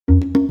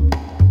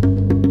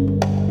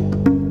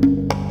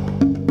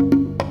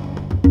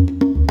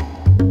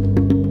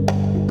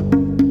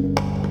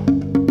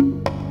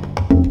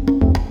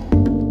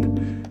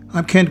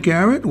Kent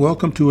Garrett.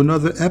 Welcome to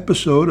another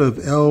episode of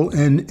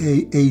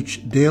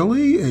LNAH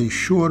Daily, a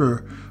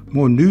shorter,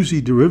 more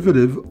newsy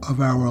derivative of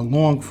our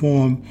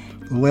long-form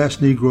The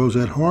Last Negroes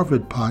at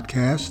Harvard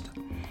podcast.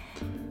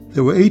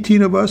 There were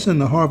 18 of us in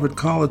the Harvard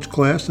College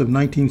class of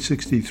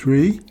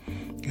 1963.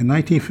 In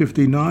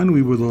 1959,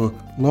 we were the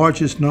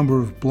largest number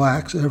of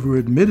blacks ever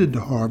admitted to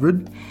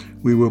Harvard.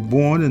 We were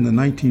born in the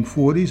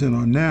 1940s and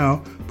are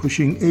now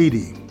pushing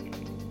 80.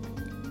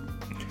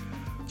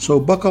 So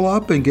buckle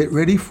up and get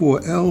ready for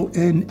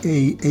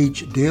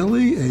LNAH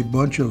Daily, a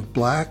bunch of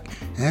black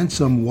and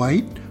some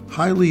white,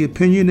 highly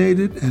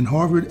opinionated and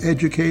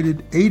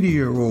Harvard-educated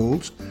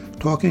 80-year-olds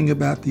talking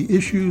about the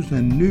issues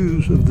and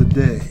news of the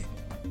day.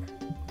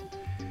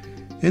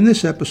 In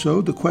this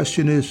episode, the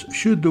question is,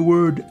 should the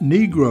word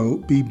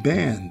Negro be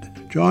banned?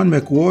 John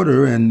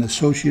McWhorter, an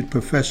associate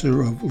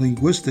professor of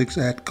linguistics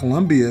at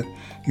Columbia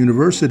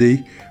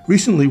University,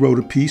 recently wrote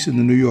a piece in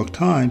the New York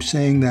Times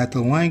saying that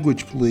the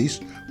language police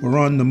were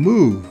on the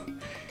move.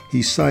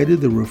 He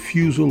cited the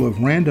refusal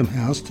of Random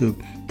House to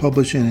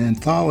publish an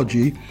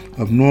anthology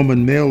of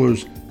Norman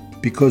Mailer's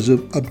because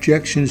of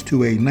objections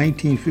to a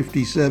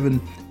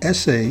 1957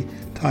 essay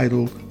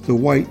titled The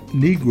White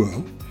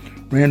Negro.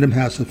 Random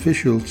House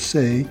officials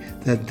say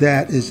that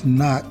that is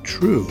not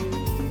true.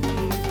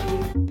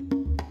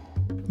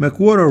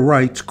 McWhorter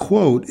writes,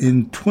 quote,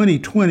 in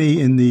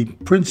 2020 in the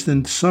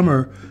Princeton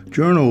Summer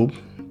Journal,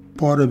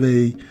 part of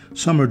a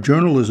summer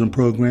journalism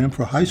program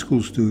for high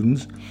school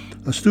students,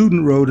 a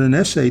student wrote an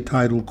essay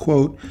titled,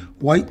 quote,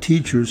 White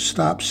Teachers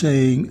Stop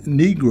Saying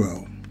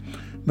Negro.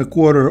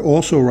 McWhorter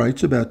also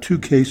writes about two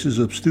cases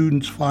of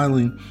students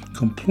filing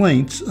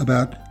complaints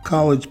about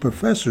college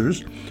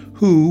professors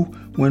who,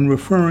 when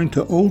referring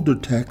to older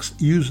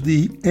texts, use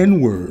the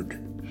N-word.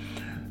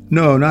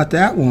 No, not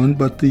that one,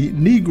 but the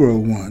Negro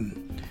one.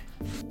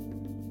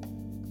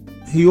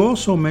 He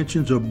also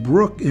mentions a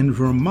brook in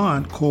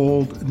Vermont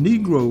called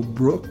Negro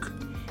Brook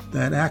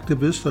that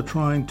activists are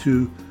trying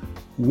to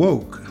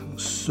woke,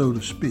 so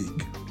to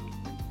speak.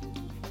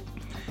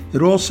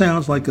 It all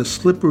sounds like a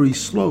slippery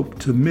slope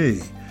to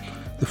me.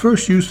 The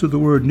first use of the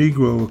word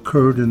Negro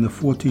occurred in the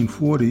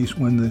 1440s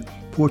when the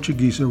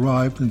Portuguese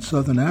arrived in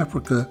southern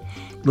Africa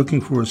looking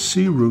for a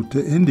sea route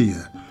to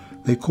India.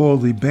 They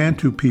called the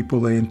Bantu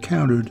people they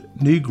encountered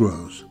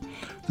Negroes.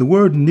 The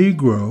word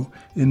Negro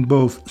in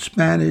both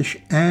Spanish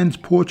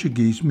and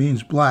Portuguese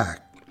means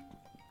black.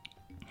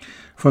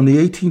 From the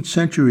 18th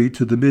century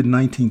to the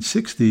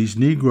mid-1960s,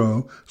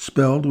 Negro,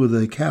 spelled with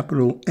a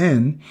capital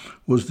N,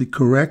 was the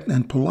correct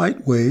and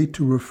polite way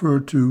to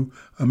refer to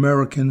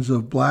Americans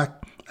of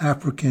black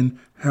African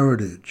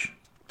heritage.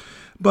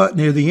 But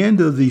near the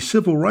end of the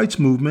civil rights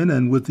movement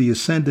and with the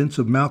ascendance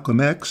of Malcolm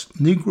X,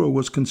 Negro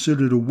was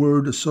considered a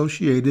word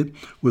associated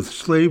with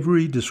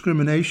slavery,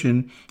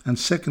 discrimination, and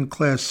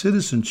second-class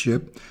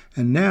citizenship,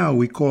 and now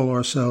we call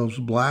ourselves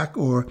black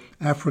or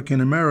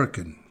African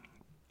American.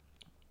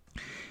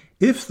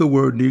 If the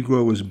word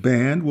Negro is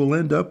banned, we'll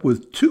end up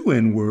with two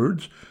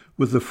N-words,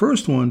 with the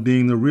first one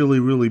being the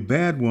really, really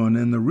bad one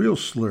and the real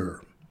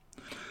slur.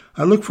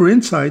 I look for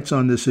insights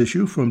on this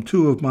issue from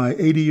two of my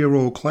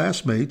 80-year-old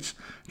classmates.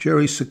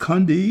 Jerry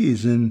Secundi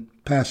is in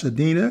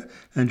Pasadena,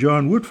 and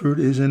John Woodford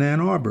is in Ann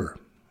Arbor.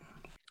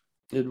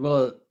 It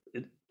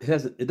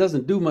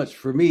doesn't do much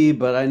for me,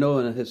 but I know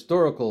in a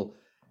historical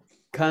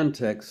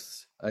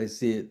context, I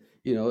see it,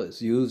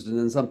 it's used, and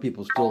then some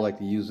people still like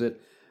to use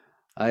it.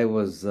 I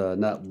was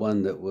not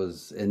one that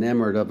was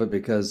enamored of it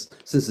because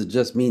since it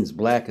just means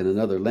black in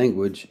another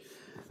language,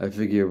 I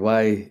figure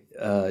why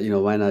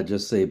not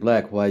just say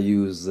black? Why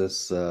use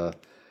this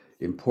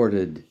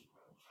imported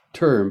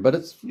term? But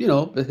it's,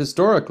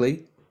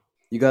 historically,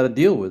 you got to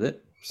deal with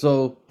it.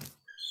 So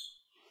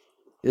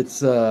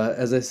it's,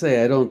 as I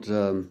say,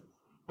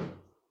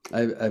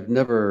 I've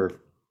never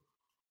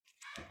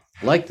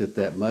liked it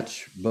that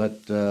much, but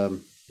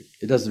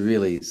it doesn't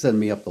really send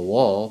me up the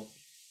wall.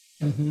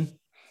 Mm-hmm.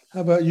 How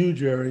about you,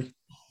 Jerry?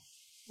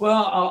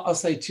 Well, I'll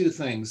say two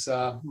things.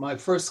 My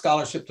first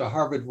scholarship to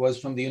Harvard was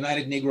from the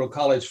United Negro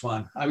College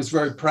Fund. I was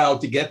very proud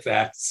to get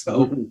that,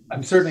 so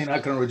I'm certainly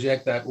not going to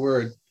reject that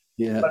word.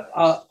 Yeah. But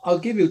I'll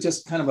give you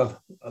just kind of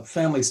a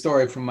family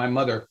story from my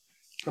mother.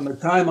 From the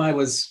time I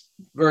was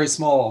very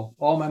small,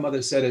 all my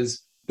mother said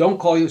is, don't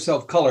call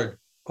yourself colored,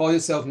 call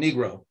yourself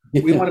Negro.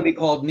 We want to be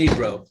called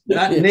Negro,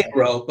 not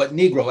Negro, but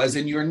Negro, as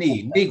in your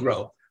knee,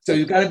 Negro. So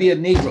you've got to be a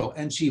Negro.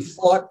 And she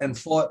fought and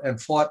fought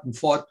and fought and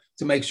fought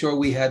to make sure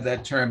we had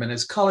that term. And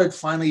as colored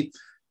finally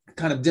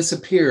kind of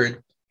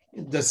disappeared,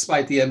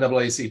 despite the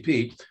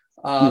NAACP,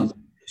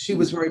 she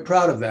was very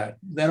proud of that.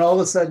 Then all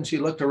of a sudden she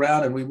looked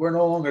around and we were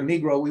no longer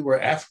Negro, we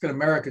were African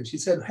American. She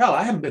said, hell,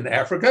 I haven't been to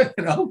Africa.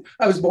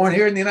 I was born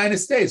here in the United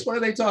States. What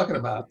are they talking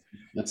about?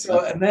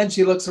 So, and then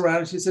she looks around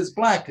and she says,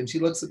 black. And she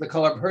looks at the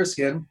color of her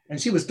skin. And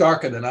she was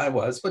darker than I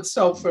was, but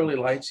still fairly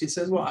light. She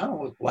says, well, I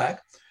don't look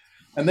black.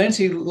 And then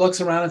she looks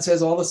around and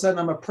says, all of a sudden,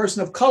 I'm a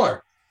person of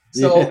color.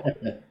 So,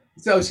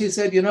 so she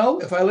said,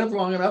 if I live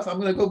long enough, I'm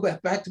going to go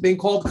back to being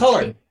called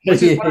colored,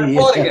 which is what I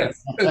fought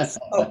against.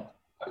 So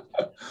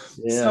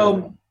Yeah.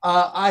 So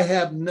I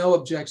have no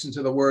objection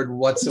to the word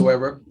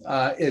whatsoever.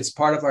 It's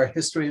part of our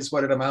history, is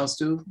what it amounts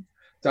to.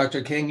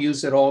 Dr. King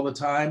used it all the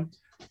time.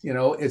 You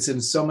know, it's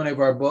in so many of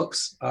our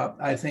books.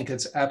 I think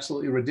it's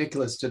absolutely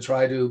ridiculous to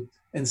try to,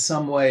 in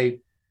some way,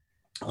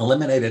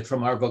 eliminate it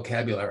from our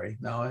vocabulary.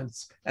 No,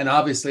 and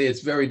obviously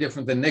it's very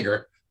different than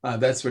nigger.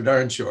 That's for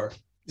darn sure.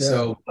 Yeah.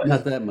 So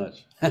Not that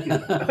much.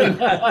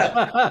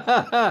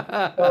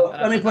 well,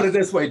 let me put it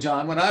this way,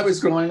 John. When I was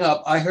growing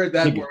up, I heard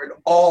that word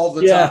all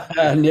the Yeah,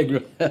 time.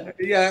 Negro.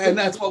 Yeah, and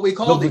that's what we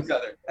called each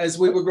other as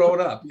we were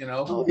growing up, you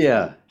know. Oh,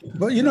 yeah.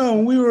 But you know,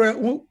 when we were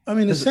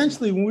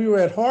essentially when we were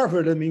at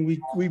Harvard, I mean,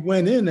 we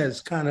went in as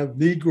kind of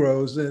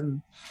Negroes,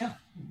 and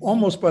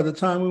almost by the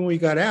time when we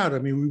got out, I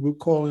mean, we were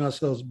calling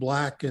ourselves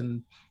Black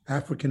and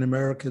African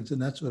Americans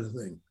and that sort of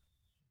thing.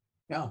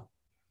 Yeah.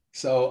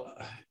 So,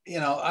 you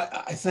know,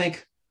 I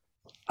think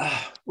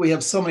we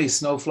have so many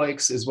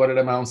snowflakes, is what it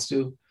amounts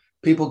to.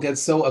 People get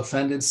so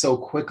offended so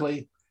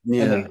quickly,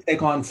 Yeah. and they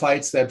take on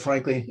fights that,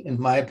 frankly, in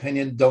my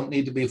opinion, don't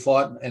need to be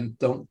fought and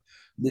don't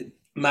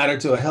matter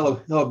to a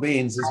hill of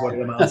beans, is what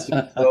it amounts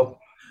to. So,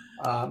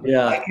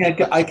 Yeah.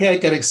 I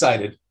can't get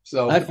excited.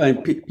 So I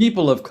find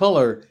people of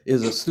color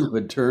is a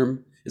stupid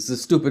term. It's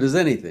as stupid as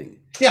anything.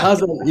 Yeah. How's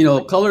that, you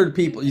know, colored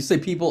people, you say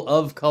people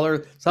of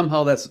color,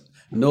 somehow that's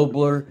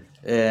nobler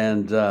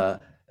and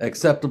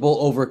acceptable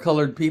over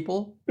colored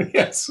people.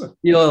 Yes.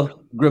 You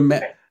know,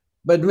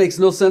 but it makes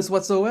no sense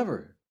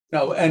whatsoever.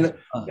 No, and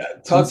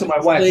talk to my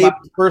wife.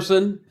 Enslaved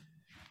person,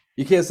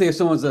 you can't say if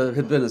someone's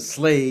had been a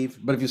slave,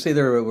 but if you say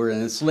they were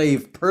an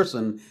enslaved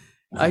person,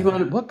 I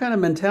wonder what kind of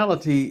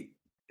mentality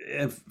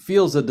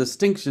feels a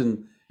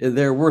distinction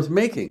they're worth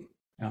making.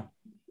 Yeah.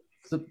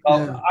 So,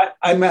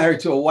 I'm married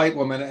to a white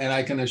woman, and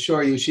I can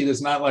assure you she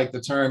does not like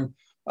the term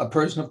a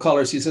person of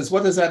color. She says,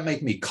 "What does that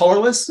make me?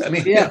 Colorless?" I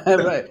mean, yeah,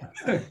 right.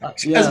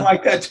 She doesn't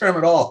like that term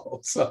at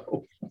all.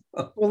 So,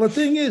 well, the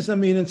thing is, I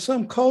mean, in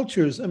some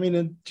cultures, I mean,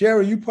 and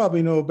Jerry, you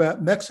probably know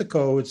about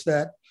Mexico. It's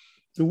that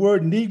the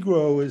word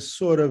Negro is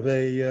sort of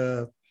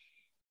it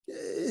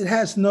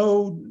has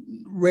no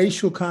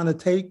racial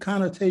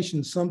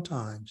connotation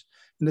sometimes,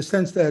 in the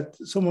sense that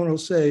someone will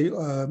say,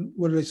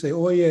 what do they say?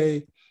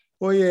 Oye,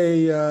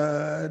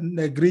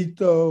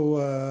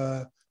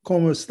 negrito,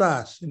 ¿cómo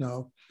estás? You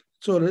know,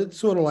 sort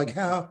of like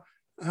how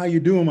you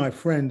doing, my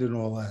friend, and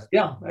all that.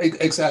 Yeah,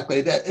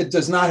 exactly. That it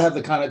does not have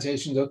the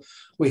connotation that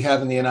we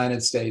have in the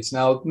United States.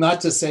 Now,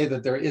 not to say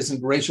that there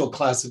isn't racial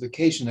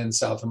classification in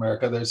South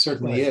America. There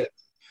certainly is.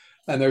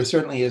 And there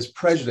certainly is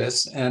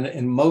prejudice. And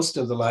in most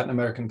of the Latin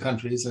American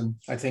countries, and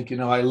I think, you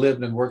know, I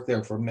lived and worked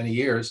there for many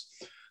years,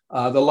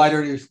 the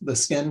lighter the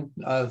skin,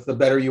 the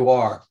better you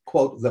are,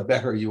 quote, the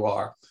better you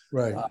are.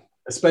 Right.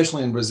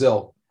 Especially in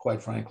Brazil,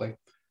 quite frankly.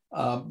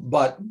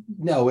 But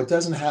no, it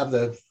doesn't have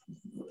it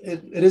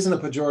isn't a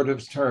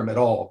pejorative term at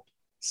all.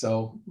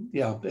 So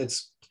yeah,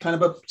 it's kind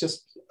of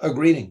just a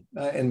greeting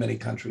in many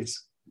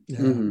countries. Yeah.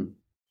 Mm-hmm.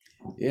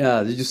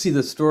 Yeah. Did you see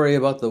the story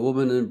about the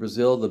woman in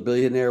Brazil, the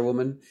billionaire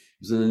woman?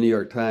 It was in the New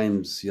York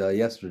Times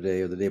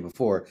yesterday or the day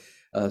before.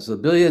 So the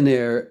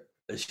billionaire,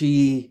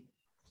 she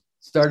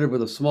started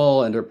with a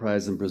small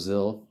enterprise in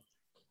Brazil.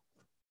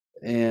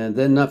 And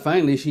then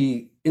finally,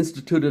 she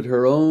instituted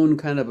her own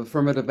kind of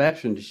affirmative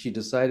action. She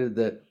decided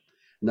that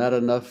not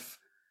enough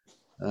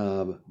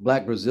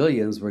Black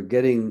Brazilians were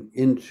getting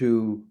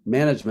into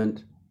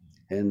management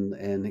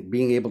and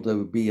being able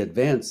to be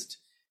advanced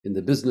in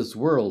the business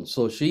world.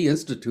 So she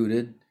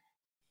instituted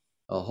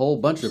a whole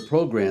bunch of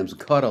programs,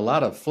 caught a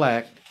lot of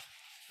flack,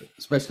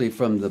 especially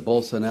from the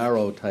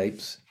Bolsonaro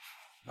types,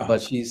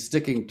 but she's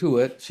sticking to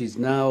it. She's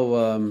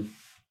now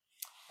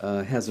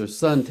has her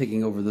son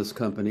taking over this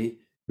company,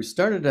 which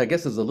started, I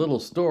guess, as a little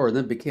store and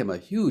then became a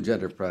huge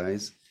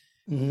enterprise.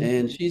 Mm-hmm.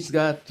 And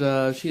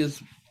she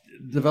has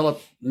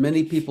developed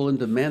many people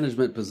into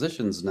management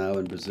positions now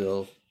in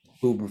Brazil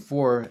who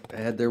before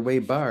had their way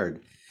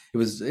barred. It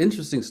was an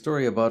interesting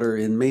story about her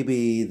in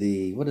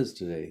maybe what is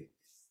today?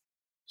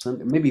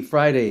 Sunday, maybe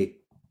Friday.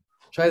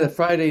 Try the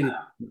Friday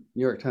New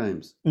York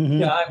Times.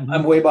 Mm-hmm. Yeah,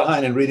 I'm way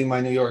behind in reading my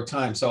New York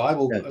Times, so I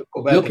will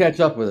go back. You'll catch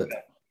up with it.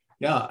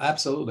 Yeah,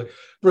 absolutely.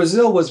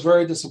 Brazil was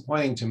very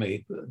disappointing to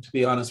me, to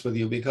be honest with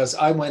you, because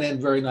I went in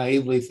very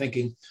naively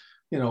thinking,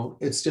 you know,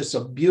 it's just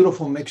a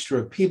beautiful mixture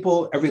of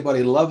people.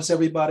 Everybody loves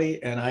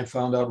everybody. And I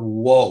found out,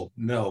 whoa,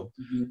 no,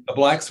 the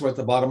Blacks were at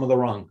the bottom of the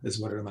rung is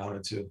what it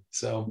amounted to.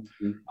 So,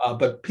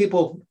 but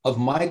people of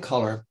my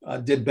color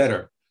did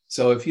better.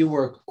 So if you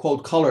were,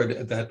 quote, colored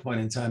at that point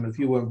in time, if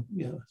you were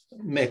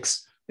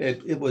mixed,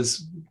 it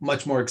was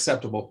much more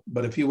acceptable.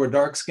 But if you were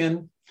dark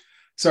skinned,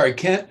 sorry,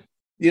 Kent,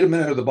 you'd have been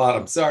at the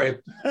bottom. Sorry,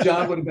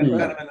 John would have been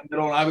kind of in the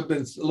middle, and I would have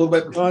been a little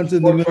bit John's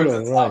in the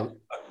middle,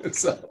 right?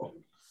 So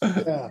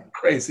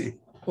crazy.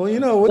 Well, you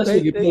know what?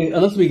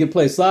 Unless we can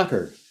play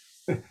soccer.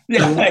 There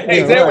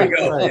we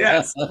go. Right.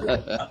 Yes.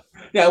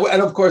 Yeah,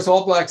 and of course,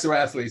 all Blacks are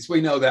athletes.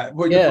 We know that.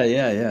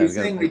 Yeah. We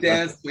sing, we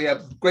dance, we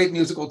have great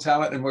musical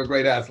talent, and we're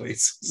great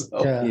athletes.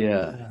 So.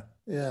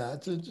 Yeah,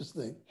 it's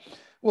interesting.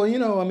 Well, you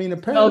know, I mean,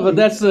 apparently, but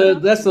that's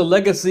the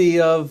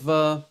legacy of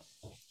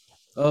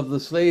of the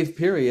slave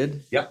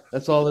period. Yep.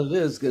 That's all it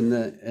is. In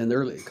the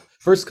early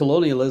first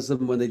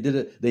colonialism, when they did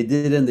it, they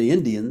did in the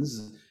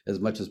Indians as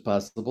much as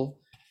possible.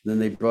 Then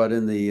they brought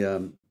in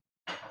the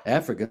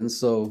Africans.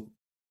 So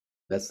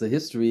that's the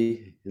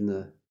history in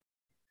the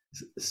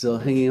still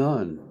hanging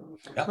on.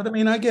 But I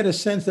mean, I get a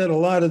sense that a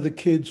lot of the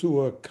kids who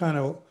are kind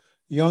of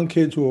young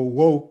kids who are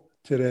woke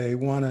today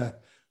want to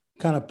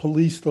kind of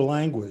police the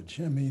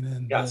language. I mean,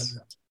 and Yes.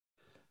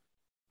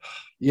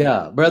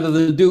 Yeah, rather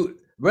than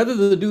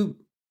do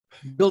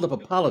build up a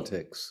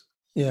politics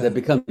yeah, that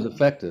becomes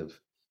effective,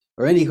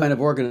 or any kind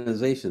of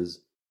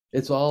organizations.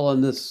 It's all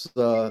on this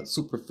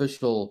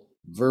superficial,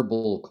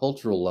 verbal,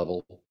 cultural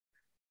level,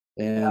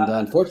 and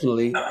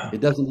unfortunately,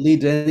 it doesn't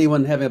lead to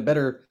anyone having a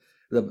better.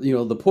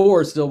 The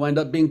poor still wind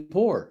up being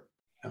poor.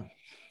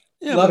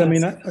 yeah. Love But I it.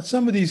 mean,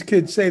 some of these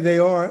kids say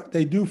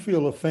they do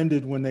feel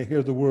offended when they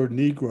hear the word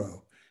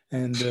Negro,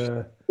 and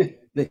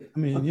They- I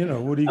mean,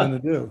 what are you going to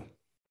do?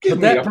 Give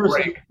but me that a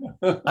person,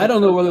 break. I don't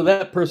know whether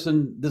that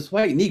person, this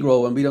white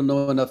Negro, and we don't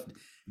know enough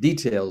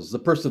details. The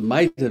person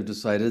might have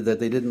decided that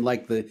they didn't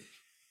like the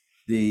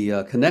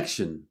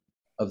connection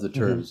of the Mhm.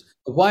 terms.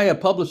 Why a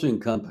publishing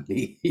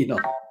company,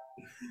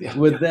 Yeah.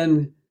 would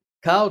then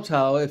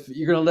kowtow if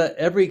you're going to let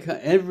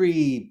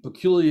every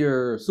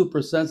peculiar,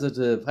 super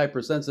sensitive,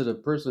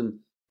 hypersensitive person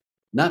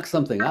knock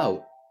something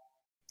out?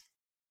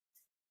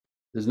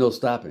 There's no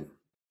stopping.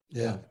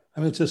 Yeah,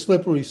 I mean, it's a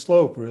slippery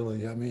slope,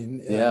 really. I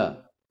mean, Yeah.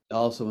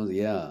 Also,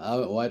 yeah.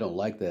 I don't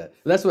like that.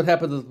 But that's what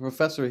happened to the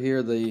professor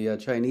here, the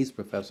Chinese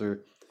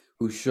professor,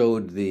 who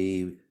showed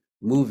the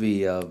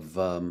movie of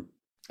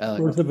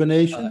Birth of a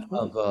Nation.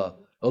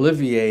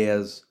 Olivier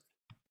as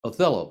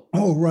Othello.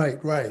 Oh,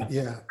 right, right,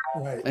 yeah,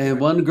 right.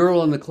 And one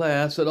girl in the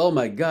class said, "Oh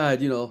my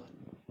God,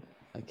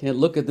 I can't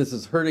look at this;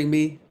 it's hurting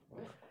me."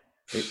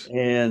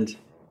 And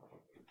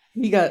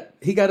he got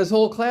his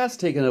whole class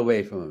taken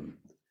away from him.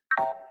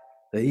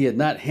 That he had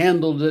not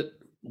handled it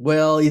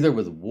well, either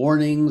with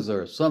warnings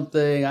or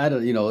something. I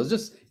don't, it's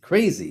just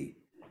crazy,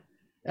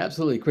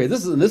 absolutely crazy.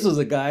 This is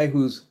a guy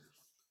who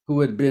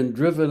had been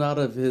driven out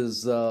of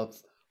his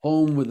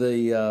home with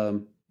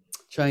the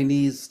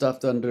Chinese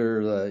stuffed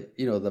under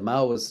the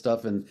Maoist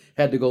stuff, and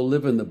had to go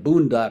live in the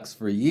boondocks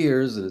for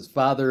years, and his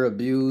father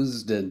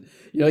abused, and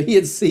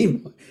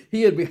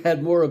he had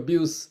had more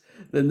abuse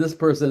than this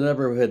person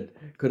ever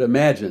could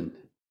imagine.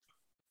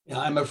 Yeah,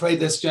 I'm afraid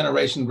this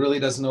generation really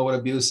doesn't know what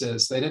abuse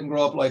is. They didn't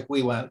grow up like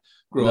we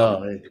grew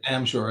up. No,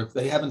 I'm sure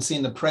they haven't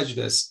seen the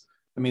prejudice.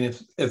 I mean,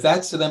 if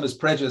that's to them as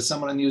prejudice,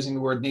 someone using the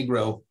word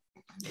Negro,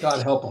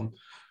 God help them.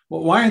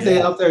 Well, why aren't they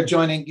yeah, out there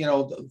joining,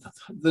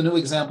 the new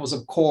examples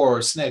of core or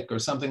SNCC or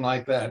something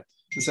like that,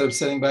 instead of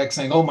sitting back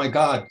saying, "Oh my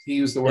God, he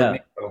used the word yeah,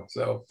 Negro."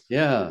 So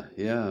yeah,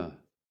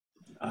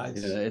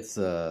 it's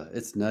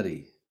it's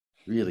nutty,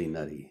 really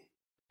nutty.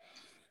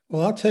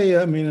 Well, I'll tell you,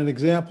 I mean, an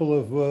example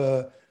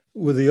of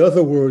with the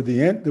other word,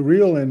 the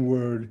real N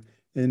word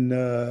in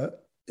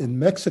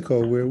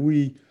Mexico, where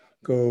we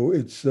go,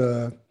 its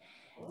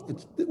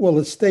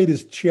state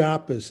is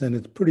Chiapas, and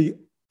it's pretty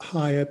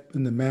high up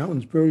in the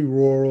mountains, very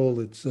rural.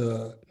 It's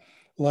a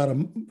lot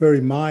of very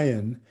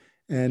Mayan.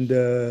 And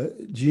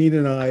Gene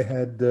and I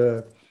had,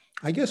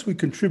 I guess, we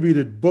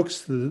contributed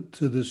books to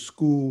the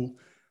school,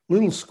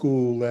 little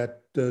school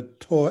that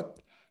taught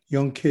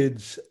young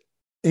kids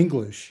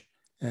English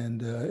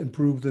and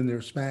improved in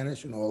their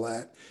Spanish and all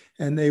that.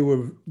 And they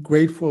were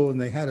grateful,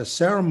 and they had a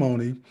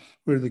ceremony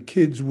where the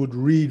kids would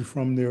read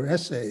from their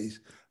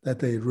essays that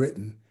they had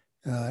written,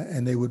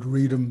 and they would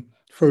read them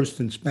first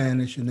in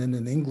Spanish and then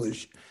in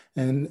English,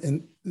 and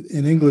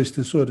in English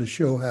to sort of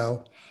show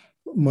how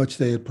much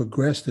they had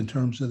progressed in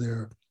terms of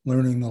their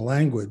learning the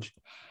language.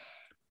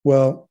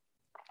 Well,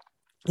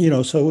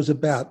 so it was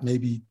about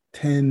maybe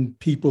 10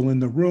 people in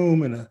the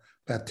room and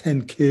about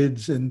 10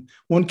 kids, and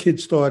one kid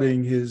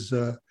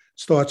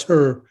starts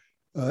her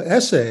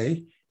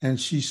essay, and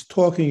she's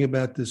talking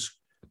about this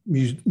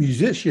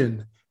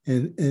musician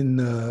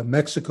in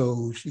Mexico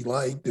who she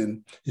liked,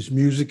 and his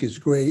music is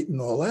great and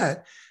all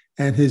that.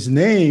 And his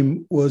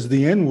name was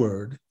the N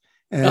word.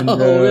 And,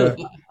 Oh,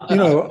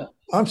 really?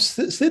 I'm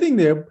sitting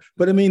there,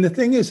 but I mean, the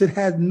thing is, it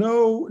had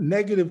no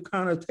negative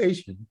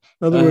connotation.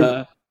 In other words,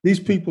 Uh-huh. these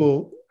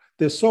people,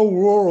 they're so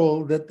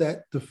rural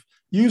that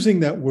using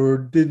that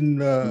word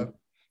didn't,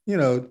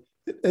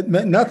 it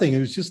meant nothing. It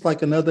was just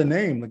like another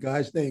name. The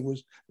guy's name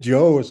was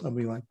Joe or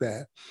something like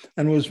that.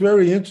 And it was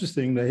very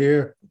interesting to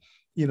hear,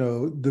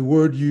 the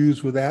word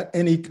used without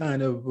any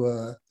kind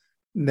of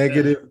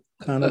negative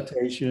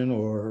connotation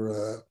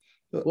or.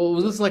 Well,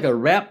 was this like a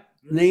rap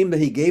name that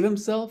he gave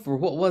himself, or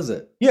what was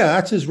it? Yeah,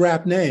 that's his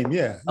rap name.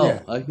 Yeah,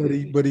 yeah. Oh, But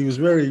he okay. but he was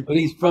very But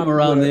he's from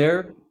around popular.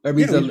 there. I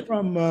mean, Yeah, he's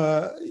from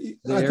the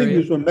I think he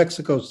was area. from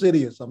Mexico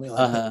City or something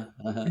like that.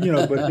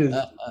 Uh-huh. But his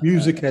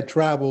music had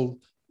traveled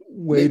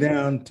way Maybe,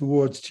 down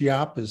towards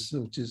Chiapas,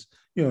 which is,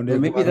 or near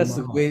maybe that's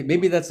the Guatemala. way.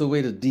 Maybe that's the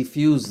way to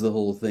defuse the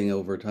whole thing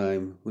over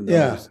time. Who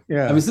Yeah, knows? I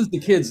mean, yeah, since the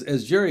kids,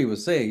 as Jerry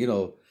was saying,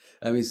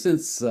 I mean,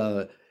 since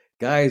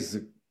guys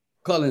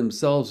call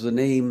themselves a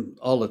name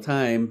all the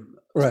time,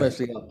 right.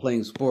 especially out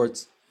playing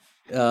sports,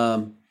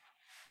 um,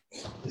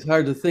 it's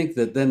hard to think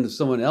that then if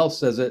someone else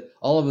says it,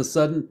 all of a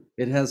sudden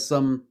it has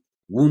some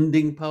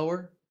wounding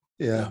power.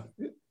 Yeah.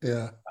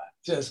 Yeah.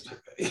 Just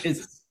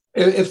It's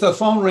if the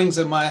phone rings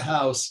in my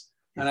house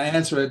and I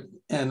answer it,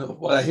 and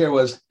what I hear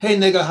was, "Hey,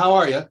 nigga, how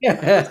are you?"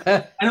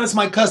 yeah, I know it's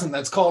my cousin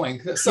that's calling,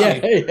 Sonny,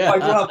 who I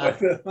grew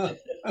up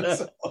with.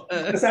 So,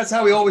 'cause that's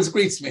how he always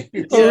greets me.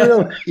 Oh,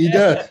 really? He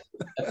does.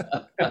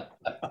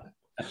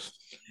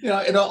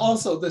 And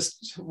also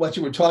this, what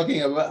you were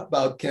talking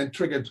about can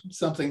trigger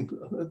something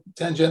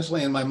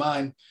tangentially in my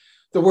mind.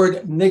 The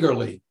word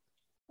niggerly,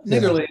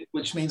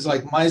 which means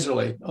like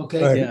miserly.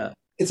 Okay. Right. yeah,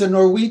 It's a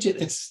Norwegian,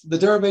 the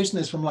derivation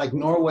is from like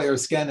Norway or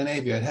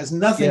Scandinavia. It has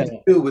nothing to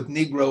do with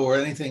Negro or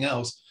anything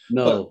else.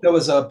 no, But there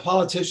was a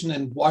politician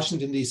in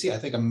Washington, D.C., I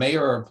think a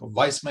mayor or a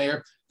vice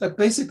mayor, that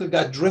basically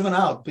got driven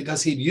out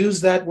because he'd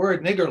used that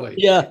word niggerly.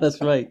 yeah,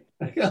 that's right.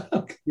 Yeah.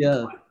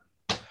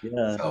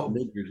 Yeah, So,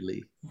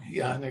 niggardly.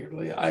 yeah,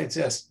 niggerly. I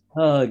just,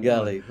 Oh,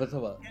 golly, what's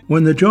about?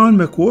 When the John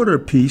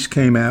McWhorter piece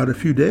came out a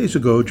few days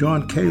ago,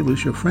 John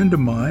Kalish, a friend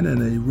of mine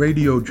and a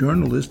radio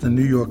journalist in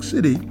New York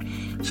City,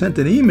 sent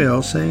an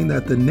email saying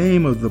that the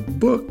name of the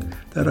book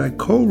that I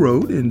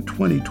co-wrote in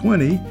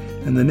 2020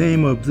 and the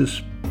name of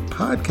this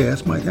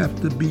podcast might have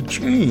to be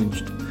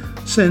changed,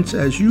 since,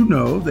 as you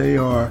know, they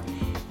are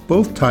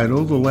both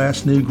titled The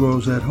Last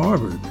Negroes at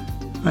Harvard.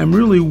 I'm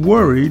really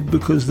worried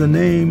because the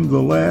name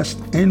The Last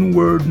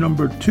N-Word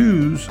Number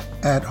 2s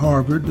at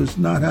Harvard does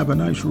not have a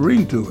nice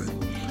ring to it.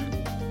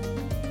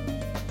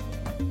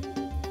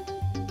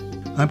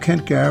 I'm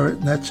Kent Garrett,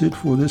 and that's it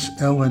for this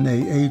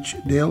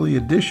LNAH Daily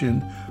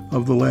edition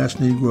of The Last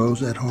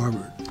Negroes at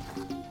Harvard.